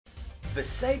The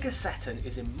Sega Saturn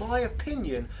is, in my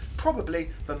opinion, probably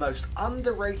the most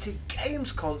underrated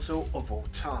games console of all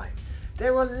time.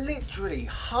 There are literally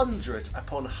hundreds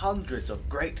upon hundreds of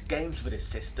great games for this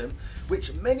system,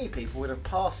 which many people would have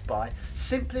passed by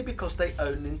simply because they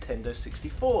own Nintendo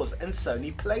 64s and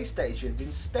Sony PlayStations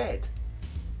instead.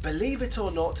 Believe it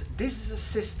or not, this is a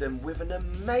system with an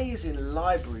amazing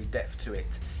library depth to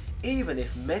it, even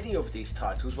if many of these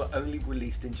titles were only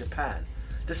released in Japan.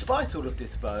 Despite all of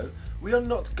this though, we are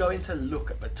not going to look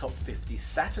at the top 50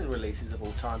 Saturn releases of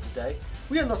all time today.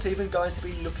 We are not even going to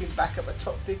be looking back at the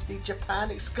top 50 Japan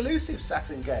exclusive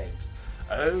Saturn games.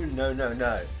 Oh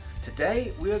no.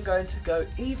 Today we are going to go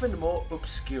even more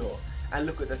obscure and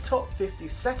look at the top 50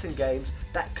 Saturn games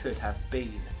that could have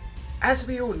been. As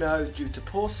we all know, due to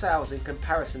poor sales in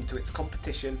comparison to its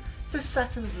competition, the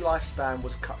Saturn's lifespan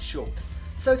was cut short.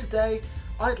 So today,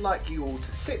 I'd like you all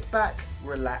to sit back,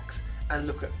 relax, and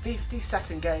look at 50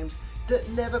 Saturn games that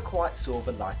never quite saw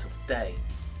the light of day.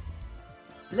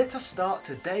 Let us start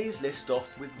today's list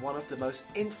off with one of the most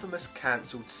infamous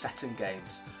cancelled Saturn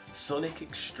games, Sonic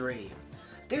X-treme.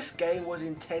 This game was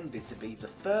intended to be the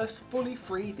first fully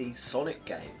 3D Sonic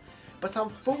game, but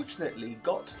unfortunately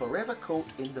got forever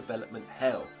caught in development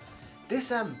hell.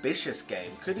 This ambitious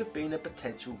game could have been a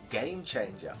potential game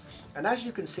changer, and as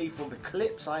you can see from the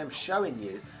clips I am showing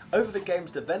you, over the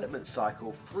game's development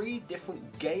cycle 3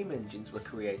 different game engines were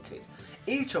created,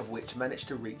 each of which managed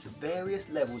to reach various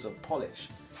levels of polish.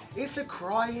 It's a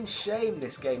crying shame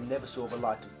this game never saw the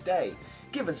light of day,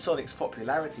 given Sonic's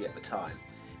popularity at the time.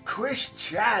 Chris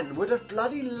Chan would have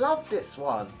bloody loved this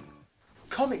one!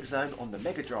 Comix Zone on the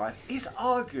Mega Drive is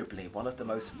arguably one of the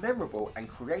most memorable and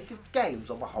creative games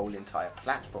on the whole entire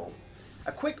platform.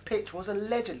 A quick pitch was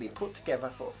allegedly put together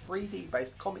for a 3D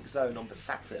based Comix Zone on the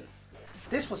Saturn.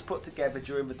 This was put together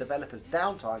during the developer's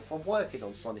downtime from working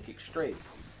on Sonic X-treme.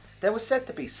 There was said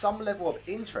to be some level of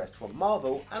interest from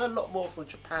Marvel and a lot more from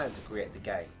Japan to create the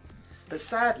game. But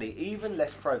sadly, even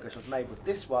less progress was made with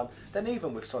this one than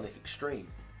even with Sonic X-treme.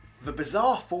 The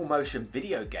bizarre full-motion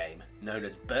video game, known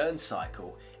as Burn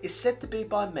Cycle, is said to be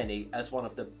by many as one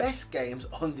of the best games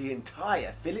on the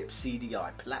entire Philips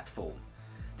CDI platform.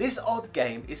 This odd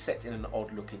game is set in an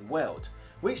odd-looking world,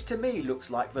 which to me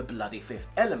looks like the bloody Fifth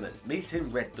Element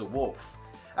meeting Red Dwarf.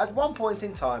 At one point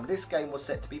in time, this game was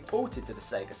set to be ported to the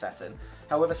Sega Saturn,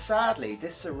 however sadly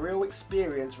this surreal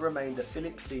experience remained a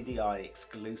Philips CDI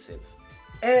exclusive.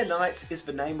 Air Knights is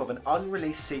the name of an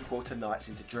unreleased sequel to Nights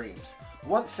into Dreams,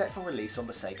 once set for release on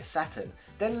the Sega Saturn,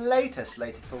 then later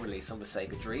slated for release on the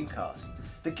Sega Dreamcast.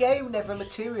 The game never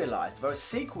materialised, though a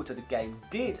sequel to the game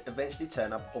did eventually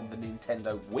turn up on the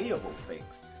Nintendo Wii of all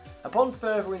things. Upon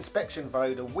further inspection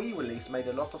though, the Wii release made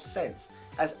a lot of sense,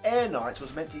 as Air Knights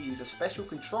was meant to use a special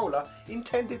controller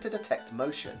intended to detect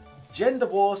motion. Gender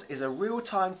Wars is a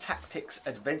real-time tactics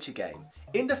adventure game.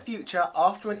 In the future,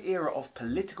 after an era of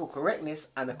political correctness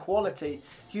and equality,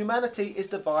 humanity is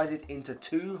divided into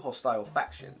 2 hostile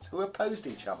factions who opposed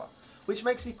each other, which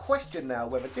makes me question now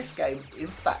whether this game in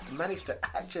fact managed to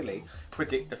actually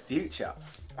predict the future.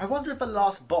 I wonder if the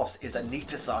last boss is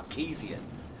Anita Sarkeesian.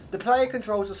 The player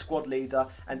controls a squad leader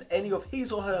and any of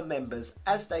his or her members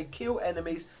as they kill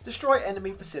enemies, destroy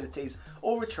enemy facilities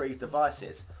or retrieve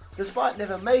devices. Despite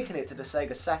never making it to the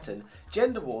Sega Saturn,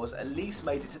 Gender Wars at least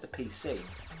made it to the PC.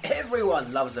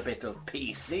 Everyone loves a bit of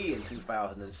PC in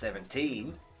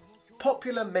 2017.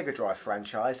 Popular Mega Drive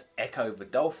franchise Echo the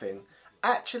Dolphin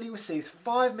actually received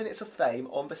 5 minutes of fame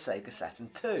on the Sega Saturn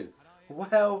too.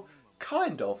 Well,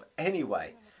 kind of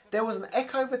anyway. There was an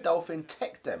Echo the Dolphin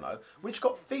tech demo which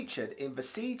got featured in the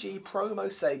CG Promo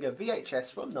Sega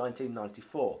VHS from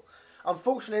 1994.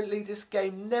 Unfortunately, this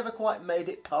game never quite made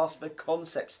it past the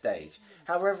concept stage.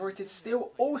 However, it is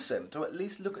still awesome to at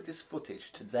least look at this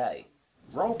footage today.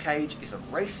 Roll Cage is a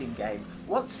racing game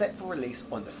once set for release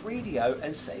on the 3DO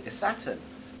and Sega Saturn.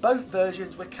 Both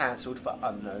versions were cancelled for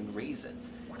unknown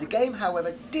reasons. The game,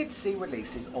 however, did see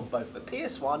releases on both the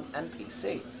PS1 and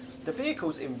PC. The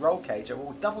vehicles in Roll Cage are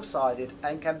all double-sided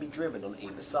and can be driven on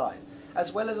either side,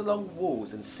 as well as along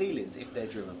walls and ceilings if they're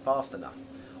driven fast enough.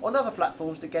 On other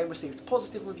platforms, the game received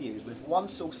positive reviews, with one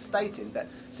source stating that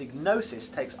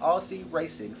Psygnosis takes RC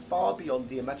racing far beyond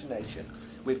the imagination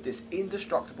with this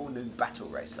indestructible new battle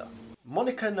racer.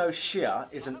 Monica no Shia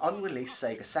is an unreleased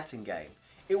Sega Saturn game.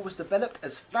 It was developed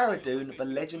as Faradun: The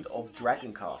Legend of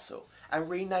Dragon Castle and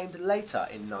renamed later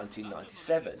in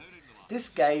 1997. This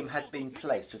game had been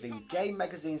placed within Game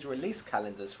Magazine's release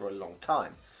calendars for a long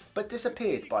time, but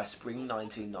disappeared by spring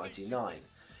 1999.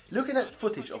 Looking at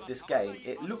footage of this game,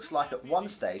 it looks like at one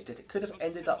stage that it could have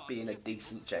ended up being a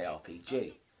decent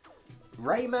JRPG.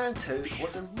 Rayman 2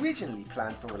 was originally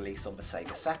planned for release on the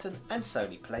Sega Saturn and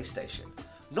Sony PlayStation,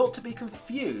 not to be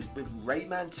confused with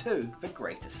Rayman 2 The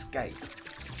Great Escape.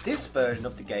 This version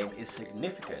of the game is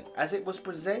significant as it was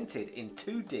presented in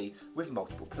 2D with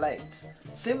multiple planes,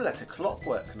 similar to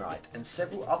Clockwork Knight and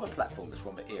several other platformers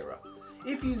from the era.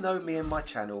 If you know me and my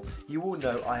channel, you will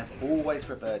know I have always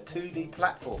preferred 2D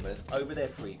platformers over their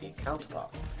 3D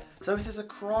counterparts, so it is a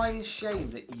crying shame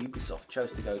that Ubisoft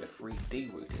chose to go the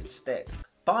 3D route instead.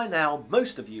 By now,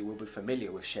 most of you will be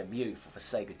familiar with Shenmue for the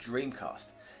Sega Dreamcast.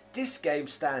 This game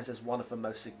stands as one of the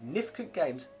most significant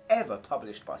games ever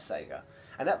published by Sega,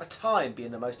 and at the time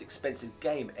being the most expensive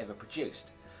game ever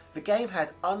produced. The game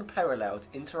had unparalleled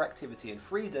interactivity and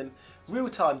freedom,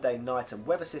 real-time day, night and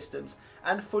weather systems,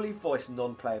 and fully voiced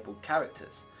non-playable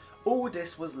characters. All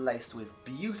this was laced with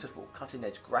beautiful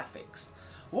cutting-edge graphics.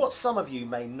 What some of you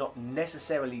may not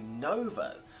necessarily know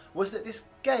though, was that this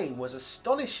game was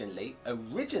astonishingly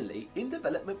originally in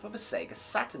development for the Sega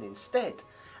Saturn instead,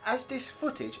 as this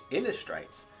footage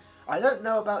illustrates. I don't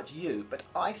know about you, but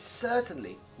I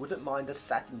certainly wouldn't mind a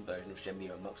Saturn version of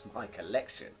Shenmue amongst my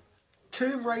collection.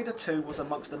 Tomb Raider 2 was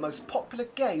amongst the most popular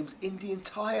games in the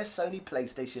entire Sony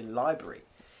PlayStation library.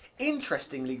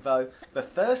 Interestingly though, the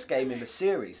first game in the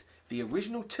series, the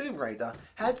original Tomb Raider,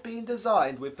 had been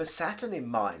designed with the Saturn in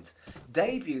mind,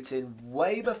 debuting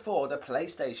way before the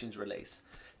PlayStation's release.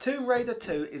 Tomb Raider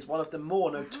 2 is one of the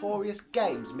more notorious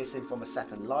games missing from the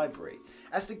Saturn library,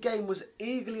 as the game was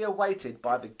eagerly awaited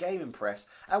by the gaming press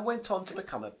and went on to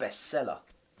become a bestseller.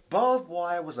 Barbed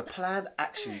Wire was a planned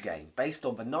action game based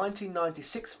on the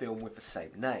 1996 film with the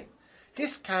same name.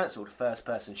 This cancelled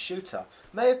first-person shooter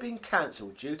may have been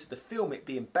cancelled due to the film it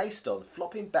being based on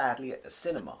flopping badly at the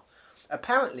cinema.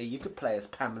 Apparently you could play as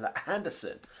Pamela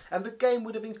Anderson, and the game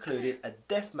would have included a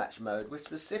deathmatch mode with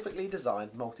specifically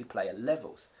designed multiplayer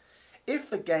levels. If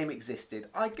the game existed,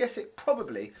 I guess it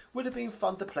probably would have been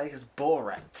fun to play as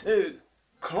Borat too.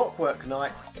 Clockwork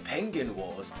Knight Penguin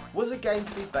Wars was a game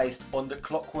to be based on the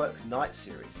Clockwork Knight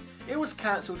series. It was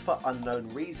cancelled for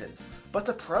unknown reasons, but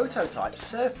a prototype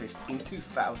surfaced in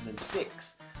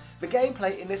 2006. The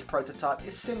gameplay in this prototype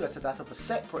is similar to that of the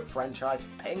separate franchise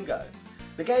Pengo.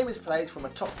 The game is played from a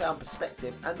top-down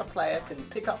perspective and the player can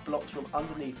pick up blocks from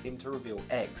underneath him to reveal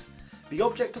eggs. The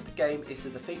object of the game is to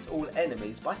defeat all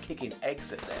enemies by kicking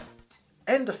eggs at them.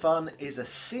 End of Fun is a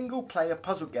single-player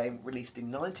puzzle game released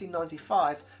in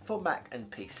 1995 for Mac and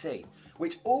PC,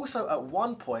 which also at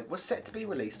one point was set to be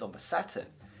released on the Saturn.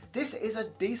 This is a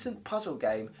decent puzzle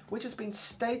game which has been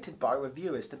stated by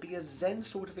reviewers to be a zen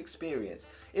sort of experience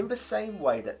in the same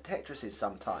way that Tetris is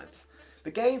sometimes.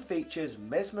 The game features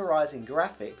mesmerising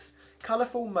graphics,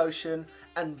 colourful motion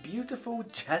and beautiful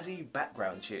jazzy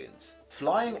background tunes.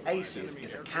 Flying Aces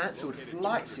is a cancelled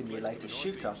flight simulator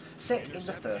shooter set in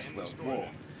the First World War.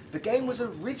 The game was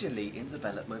originally in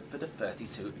development for the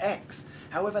 32X,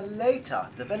 however later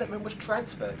development was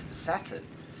transferred to the Saturn.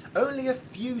 Only a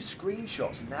few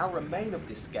screenshots now remain of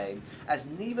this game as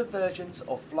neither versions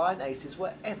of Flying Aces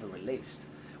were ever released,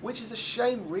 which is a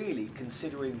shame really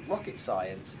considering Rocket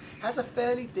Science has a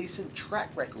fairly decent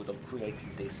track record of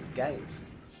creating decent games.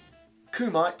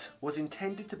 Kumite was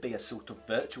intended to be a sort of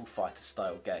virtual fighter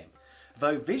style game,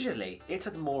 though visually it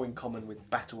had more in common with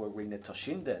Battle Arena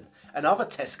Toshinden and other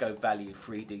Tesco value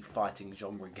 3D fighting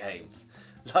genre games,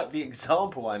 like the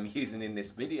example I'm using in this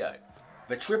video.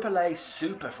 The AAA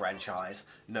super franchise,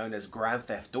 known as Grand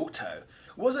Theft Auto,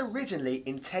 was originally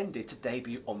intended to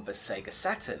debut on the Sega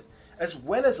Saturn, as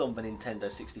well as on the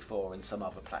Nintendo 64 and some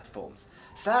other platforms.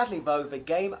 Sadly though, the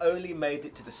game only made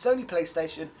it to the Sony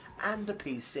PlayStation and the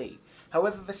PC.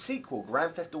 However, the sequel,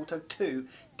 Grand Theft Auto 2,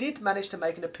 did manage to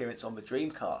make an appearance on the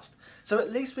Dreamcast, so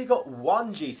at least we got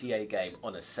one GTA game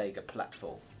on a Sega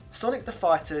platform. Sonic the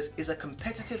Fighters is a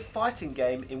competitive fighting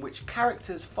game in which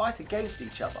characters fight against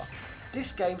each other.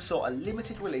 This game saw a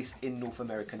limited release in North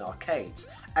American arcades,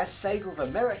 as Sega of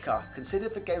America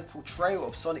considered the game's portrayal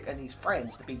of Sonic and his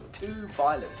friends to be too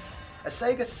violent. A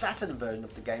Sega Saturn version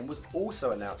of the game was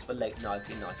also announced for late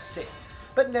 1996,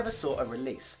 but never saw a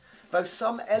release, though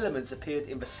some elements appeared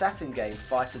in the Saturn game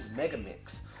Fighters Mega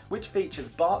Mix, which features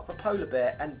Bark the Polar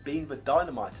Bear and Bean the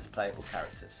Dynamite as playable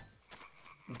characters.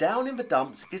 Down in the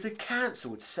Dumps is a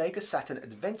cancelled Sega Saturn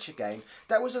adventure game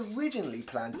that was originally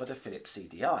planned for the Philips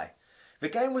CDI. The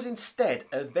game was instead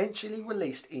eventually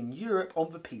released in Europe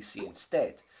on the PC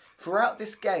instead. Throughout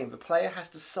this game, the player has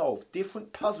to solve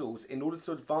different puzzles in order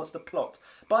to advance the plot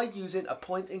by using a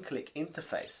point-and-click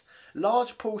interface.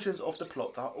 Large portions of the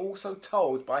plot are also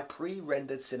told by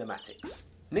pre-rendered cinematics.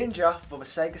 Ninja for the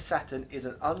Sega Saturn is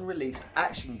an unreleased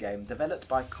action game developed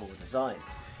by Core Designs.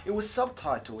 It was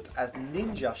subtitled as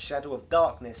Ninja Shadow of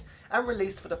Darkness and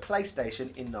released for the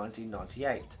PlayStation in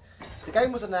 1998. The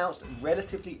game was announced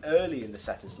relatively early in the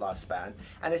Saturn's lifespan,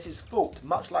 and it is thought,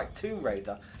 much like Tomb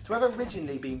Raider, to have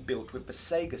originally been built with the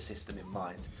Sega system in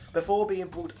mind, before being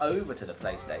brought over to the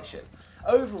PlayStation.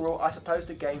 Overall, I suppose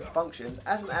the game functions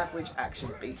as an average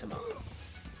action beat-em-up.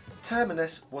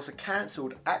 Terminus was a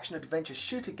cancelled action-adventure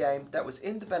shooter game that was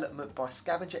in development by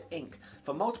Scavenger Inc.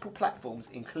 for multiple platforms,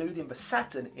 including the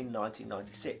Saturn in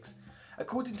 1996.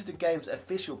 According to the game's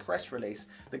official press release,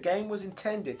 the game was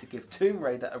intended to give Tomb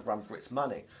Raider a run for its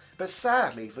money, but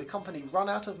sadly the company ran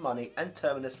out of money and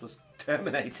Terminus was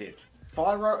terminated.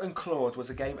 Fyro and Claude was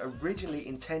a game originally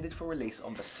intended for release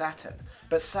on the Saturn,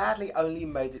 but sadly only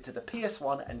made it to the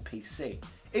PS1 and PC.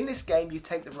 In this game you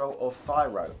take the role of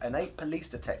Fyro, an ape police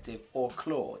detective, or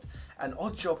Claude, an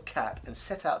odd-job cat, and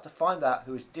set out to find out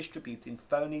who is distributing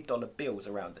phony dollar bills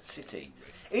around the city.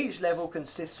 Each level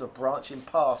consists of branching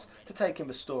paths to take in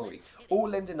the story,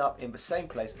 all ending up in the same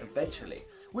place eventually,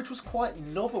 which was quite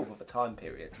novel for the time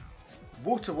period.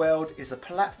 Waterworld is a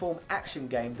platform action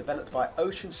game developed by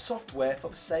Ocean Software for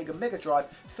the Sega Mega Drive,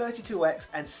 32X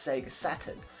and Sega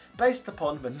Saturn, based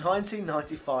upon the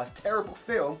 1995 terrible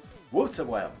film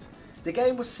Waterworld. The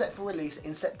game was set for release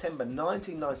in September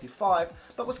 1995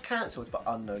 but was cancelled for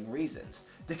unknown reasons.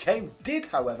 The game did,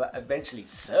 however, eventually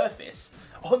surface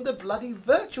on the bloody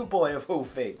Virtual Boy of all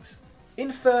things.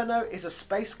 Inferno is a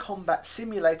space combat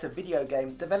simulator video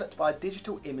game developed by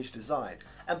Digital Image Design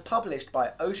and published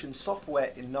by Ocean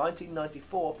Software in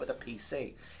 1994 for the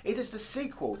PC. It is the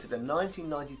sequel to the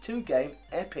 1992 game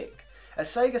Epic. A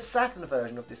Sega Saturn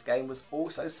version of this game was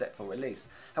also set for release.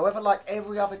 However, like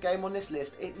every other game on this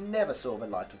list, it never saw the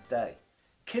light of day.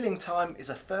 Killing Time is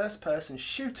a first-person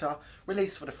shooter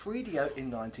released for the 3DO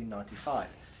in 1995.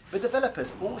 The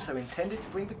developers also intended to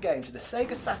bring the game to the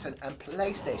Sega Saturn and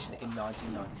PlayStation in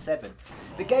 1997.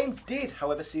 The game did,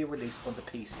 however, see a release on the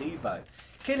PC though.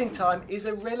 Killing Time is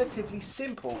a relatively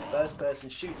simple first-person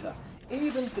shooter,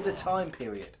 even for the time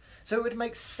period, so it would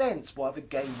make sense why the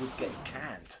game would get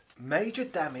canned. Major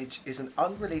Damage is an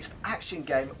unreleased action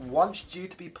game once due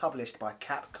to be published by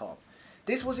Capcom.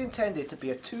 This was intended to be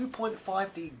a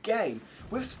 2.5D game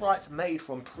with sprites made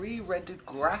from pre-rendered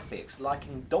graphics like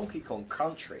in Donkey Kong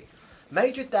Country.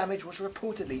 Major Damage was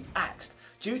reportedly axed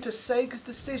due to Sega's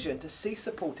decision to cease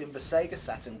supporting the Sega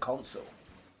Saturn console.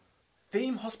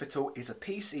 Theme Hospital is a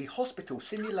PC hospital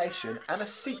simulation and a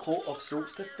sequel of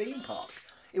sorts to Theme Park.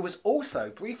 It was also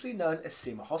briefly known as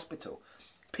Sim Hospital.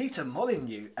 Peter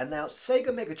Molyneux announced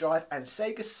Sega Mega Drive and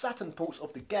Sega Saturn ports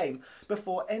of the game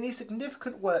before any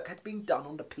significant work had been done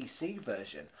on the PC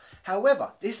version.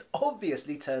 However, this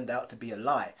obviously turned out to be a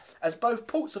lie, as both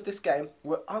ports of this game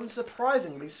were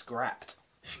unsurprisingly scrapped.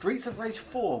 Streets of Rage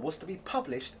 4 was to be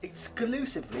published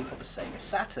exclusively for the Sega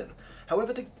Saturn.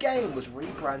 However, the game was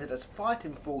rebranded as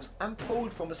Fighting Force and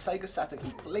pulled from the Sega Saturn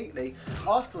completely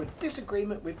after a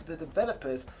disagreement with the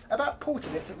developers about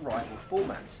porting it to rival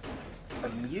formats.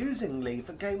 Amusingly,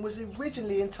 the game was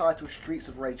originally entitled Streets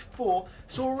of Rage 4,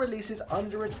 saw releases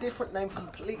under a different name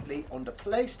completely on the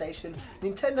PlayStation,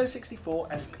 Nintendo 64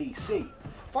 and PC.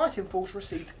 Fighting Force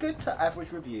received good to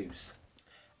average reviews.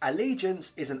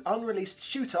 Allegiance is an unreleased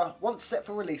shooter once set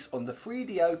for release on the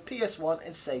 3DO, PS1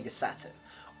 and Sega Saturn.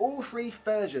 All three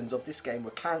versions of this game were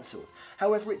cancelled,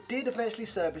 however it did eventually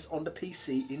surface on the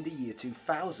PC in the year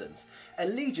 2000.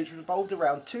 Allegiance revolved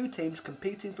around two teams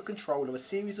competing for control of a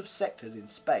series of sectors in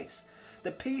space.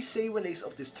 The PC release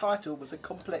of this title was a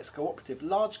complex cooperative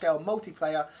large-scale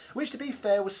multiplayer, which to be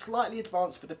fair was slightly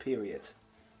advanced for the period.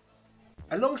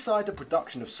 Alongside the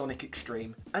production of Sonic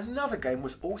Extreme, another game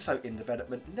was also in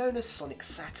development known as Sonic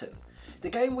Saturn. The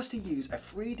game was to use a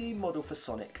 3D model for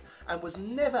Sonic and was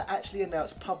never actually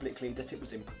announced publicly that it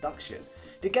was in production.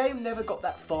 The game never got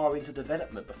that far into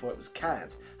development before it was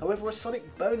canned. However, a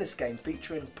Sonic bonus game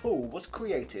featuring Paul was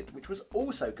created, which was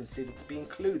also considered to be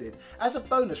included as a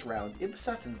bonus round in the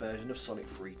Saturn version of Sonic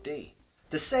 3D.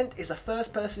 Descent is a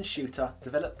first-person shooter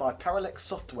developed by Parallax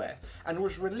Software and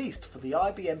was released for the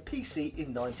IBM PC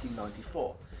in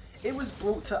 1994. It was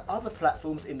brought to other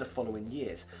platforms in the following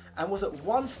years and was at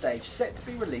one stage set to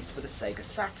be released for the Sega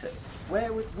Saturn,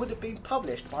 where it would have been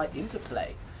published by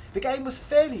Interplay. The game was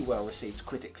fairly well received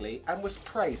critically and was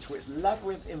praised for its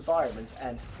labyrinth environments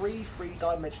and free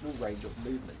three-dimensional range of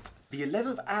movement. The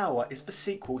 11th Hour is the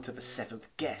sequel to The Seventh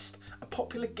Guest, a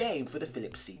popular game for the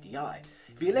Philips CDI.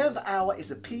 The 11th Hour is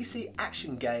a PC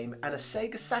action game and a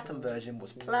Sega Saturn version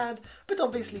was planned but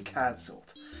obviously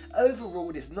cancelled.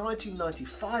 Overall, this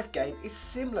 1995 game is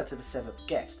similar to The Seventh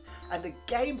Guest and the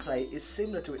gameplay is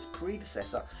similar to its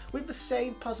predecessor with the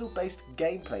same puzzle-based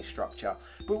gameplay structure,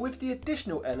 but with the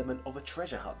additional element of a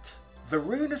treasure hunt.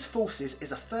 Varuna's Forces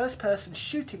is a first-person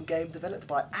shooting game developed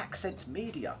by Accent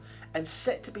Media and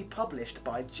set to be published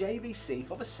by JVC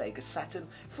for the Sega Saturn,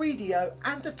 3DO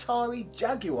and Atari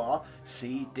Jaguar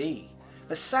CD.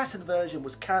 The Saturn version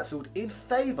was cancelled in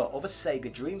favour of a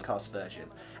Sega Dreamcast version,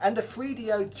 and the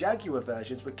 3DO Jaguar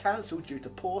versions were cancelled due to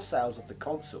poor sales of the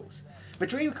consoles. The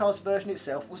Dreamcast version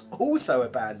itself was also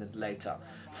abandoned later.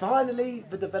 Finally,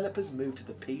 the developers moved to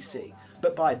the PC,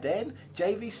 but by then,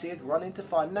 JVC had run into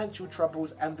financial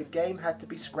troubles and the game had to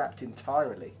be scrapped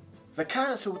entirely. The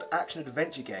cancelled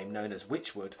action-adventure game known as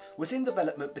Witchwood was in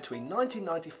development between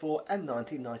 1994 and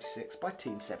 1996 by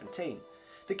Team 17.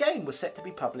 The game was set to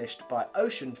be published by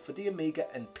Ocean for the Amiga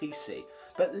and PC,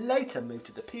 but later moved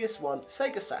to the PS1,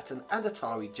 Sega Saturn and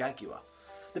Atari Jaguar.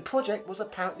 The project was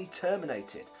apparently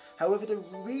terminated, however the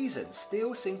reasons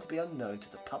still seem to be unknown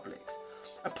to the public.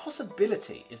 A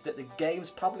possibility is that the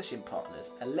game's publishing partners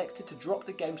elected to drop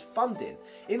the game's funding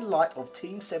in light of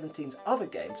Team 17's other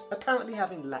games apparently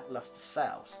having lackluster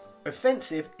sales.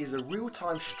 Offensive is a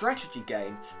real-time strategy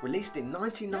game released in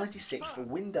 1996 for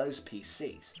Windows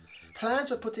PCs.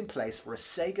 Plans were put in place for a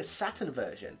Sega Saturn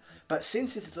version, but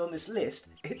since it is on this list,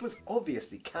 it was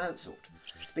obviously cancelled.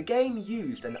 The game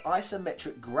used an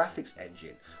isometric graphics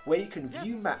engine where you can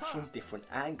view maps from different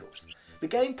angles. The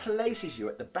game places you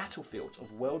at the battlefields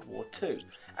of World War II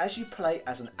as you play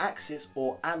as an Axis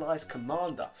or Allies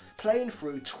commander, playing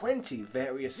through 20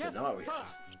 various scenarios.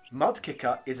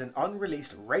 Mudkicker is an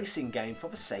unreleased racing game for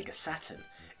the Sega Saturn.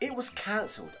 It was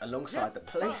cancelled alongside the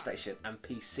PlayStation and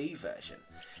PC version.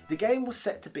 The game was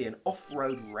set to be an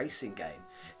off-road racing game.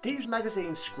 These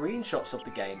magazine screenshots of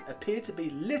the game appear to be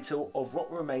little of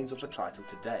what remains of the title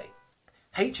today.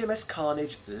 HMS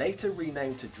Carnage, later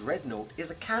renamed to Dreadnought,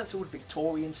 is a cancelled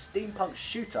Victorian steampunk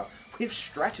shooter with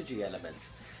strategy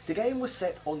elements. The game was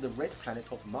set on the red planet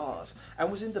of Mars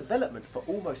and was in development for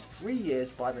almost 3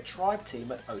 years by the Tribe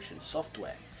team at Ocean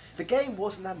Software. The game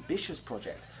was an ambitious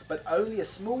project, but only a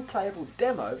small playable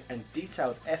demo and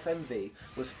detailed FMV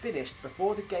was finished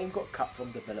before the game got cut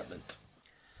from development.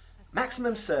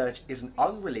 Maximum Surge is an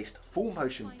unreleased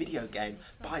full-motion video game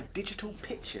by Digital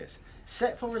Pictures,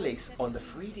 set for release on the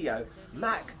 3DO,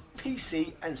 Mac,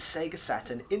 PC and Sega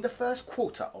Saturn in the first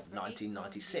quarter of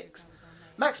 1996.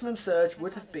 Maximum Surge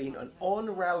would have been an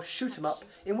on-rail shoot-em-up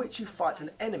in which you fight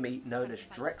an enemy known as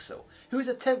Drexel, who is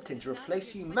attempting to replace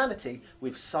humanity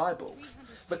with cyborgs.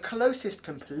 The closest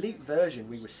complete version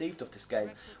we received of this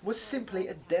game was simply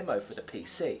a demo for the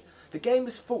PC. The game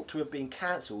is thought to have been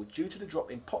cancelled due to the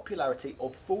drop in popularity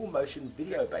of full-motion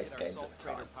video-based games at the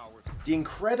time. The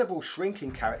Incredible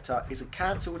Shrinking Character is a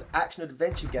cancelled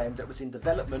action-adventure game that was in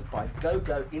development by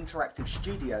GoGo Interactive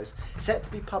Studios, set to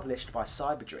be published by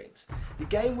Cyberdreams. The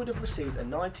game would have received a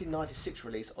 1996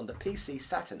 release on the PC,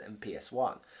 Saturn and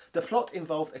PS1. The plot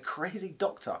involved a crazy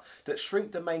doctor that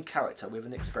shrinked the main character with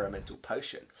an experimental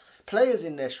potion. Players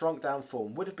in their shrunk down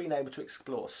form would have been able to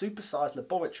explore supersized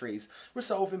laboratories,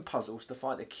 resolving puzzles to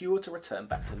find a cure to return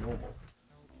back to normal.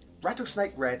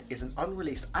 Rattlesnake Red is an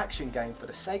unreleased action game for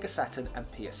the Sega Saturn and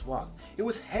PS1. It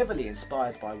was heavily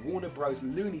inspired by Warner Bros.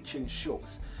 Looney Tunes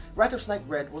shorts. Rattlesnake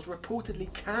Red was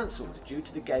reportedly cancelled due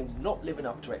to the game not living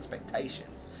up to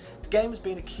expectations. The game has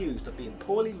been accused of being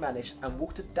poorly managed and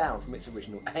watered down from its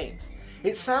original aims.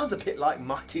 It sounds a bit like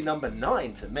Mighty No.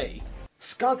 9 to me.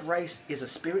 Scud Race is a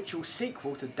spiritual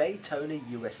sequel to Daytona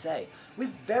USA, with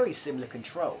very similar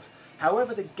controls.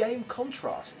 However, the game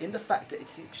contrasts in the fact that it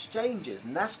exchanges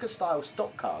NASCAR-style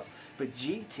stock cars for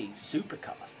GT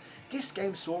supercars. This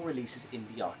game saw releases in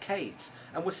the arcades,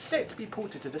 and was set to be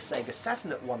ported to the Sega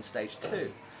Saturn at one stage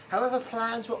too. However,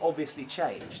 plans were obviously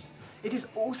changed. It is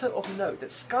also of note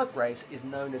that Scud Race is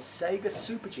known as Sega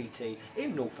Super GT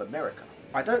in North America.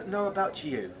 I don't know about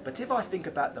you, but if I think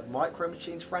about the Micro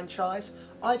Machines franchise,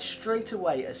 I'd straight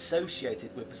away associate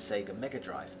it with the Sega Mega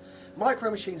Drive.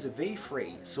 Micro Machines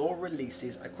V3 saw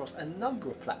releases across a number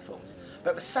of platforms,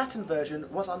 but the Saturn version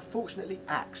was unfortunately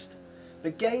axed.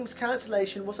 The game's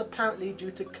cancellation was apparently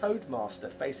due to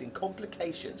Codemaster facing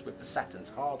complications with the Saturn's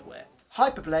hardware.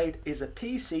 Hyperblade is a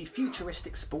PC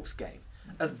futuristic sports game.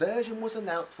 A version was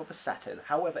announced for the Saturn,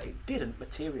 however it didn't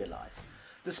materialise.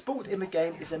 The sport in the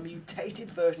game is a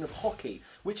mutated version of hockey,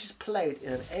 which is played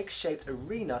in an egg-shaped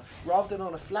arena rather than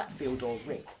on a flat field or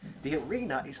rink. The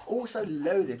arena is also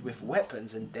loaded with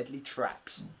weapons and deadly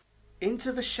traps.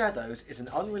 Into the Shadows is an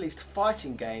unreleased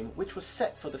fighting game which was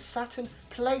set for the Saturn,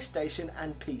 PlayStation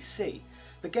and PC.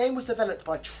 The game was developed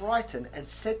by Triton and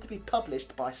said to be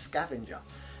published by Scavenger.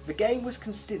 The game was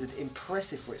considered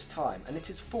impressive for its time, and it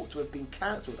is thought to have been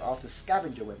cancelled after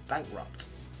Scavenger went bankrupt.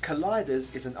 Colliders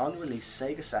is an unreleased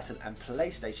Sega Saturn and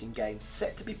PlayStation game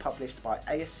set to be published by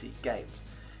ASC Games.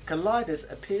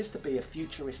 Colliders appears to be a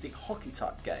futuristic hockey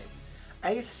type game.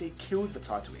 ASC killed the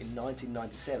title in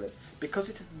 1997 because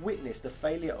it had witnessed the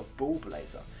failure of Ball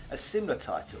Blazer, a similar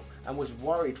title, and was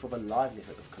worried for the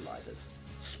livelihood of Colliders.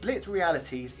 Split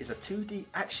Realities is a 2D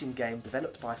action game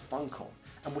developed by Funcom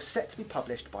and was set to be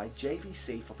published by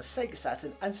JVC for the Sega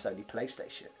Saturn and Sony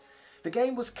PlayStation. The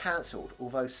game was cancelled,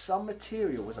 although some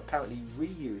material was apparently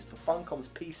reused for Funcom's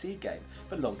PC game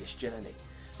The Longest Journey.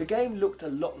 The game looked a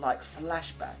lot like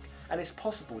Flashback, and it's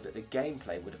possible that the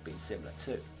gameplay would have been similar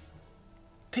too.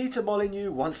 Peter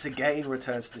Molyneux once again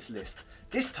returns to this list,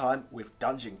 this time with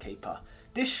Dungeon Keeper.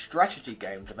 This strategy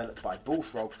game, developed by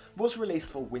Bullfrog, was released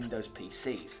for Windows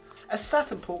PCs. A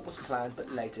Saturn port was planned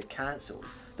but later cancelled.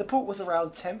 The port was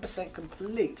around 10%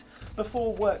 complete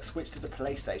before work switched to the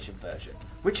PlayStation version,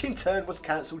 which in turn was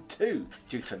cancelled too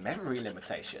due to memory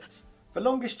limitations. The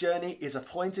Longest Journey is a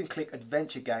point-and-click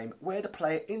adventure game where the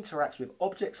player interacts with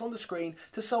objects on the screen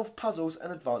to solve puzzles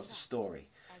and advance the story.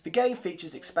 The game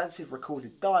features expansive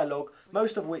recorded dialogue,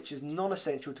 most of which is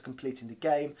non-essential to completing the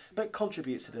game but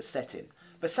contributes to the setting.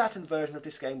 The Saturn version of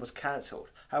this game was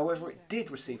cancelled, however it did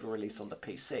receive a release on the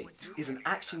PC. It is an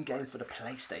action game for the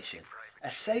PlayStation. A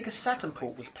Sega Saturn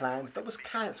port was planned but was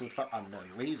cancelled for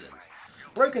unknown reasons.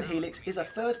 Broken Helix is a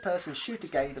third-person shooter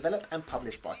game developed and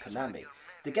published by Konami.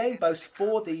 The game boasts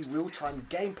 4D real-time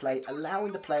gameplay,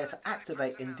 allowing the player to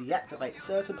activate and deactivate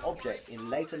certain objects in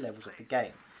later levels of the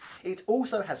game. It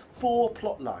also has 4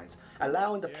 plot lines,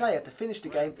 allowing the player to finish the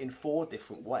game in 4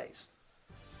 different ways.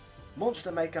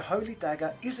 Monster Maker Holy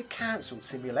Dagger is a cancelled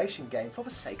simulation game for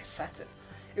the Sega Saturn.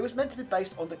 It was meant to be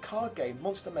based on the card game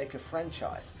Monster Maker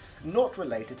franchise, not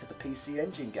related to the PC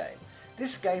Engine game.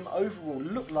 This game overall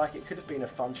looked like it could have been a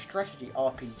fun strategy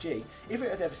RPG if it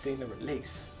had ever seen a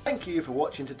release. Thank you for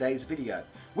watching today's video.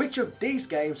 Which of these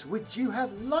games would you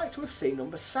have liked to have seen on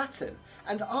the Saturn?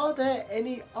 And are there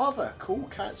any other cool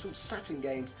cancelled Saturn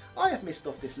games I have missed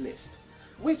off this list?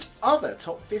 Which other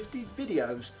top 50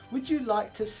 videos would you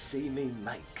like to see me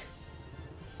make?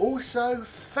 Also,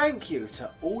 thank you to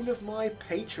all of my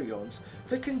Patreons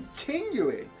for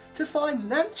continuing to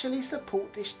financially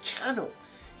support this channel.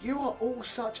 You are all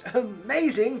such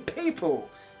amazing people.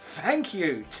 Thank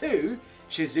you to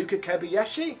Shizuka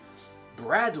Kobayashi,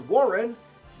 Brad Warren,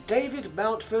 David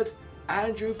Mountford,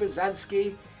 Andrew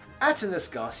Bazanski, Atanas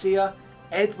Garcia,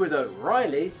 Edward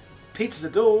O'Reilly, Peter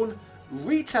Zadorn,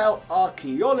 Retail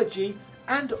Archaeology,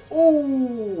 and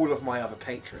all of my other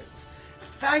patrons.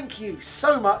 Thank you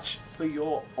so much for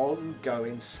your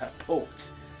ongoing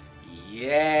support.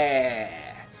 Yeah!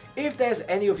 If there's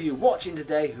any of you watching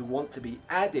today who want to be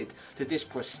added to this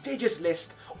prestigious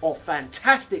list of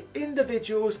fantastic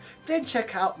individuals, then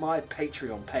check out my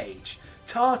Patreon page.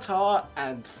 Ta-ta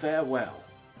and farewell.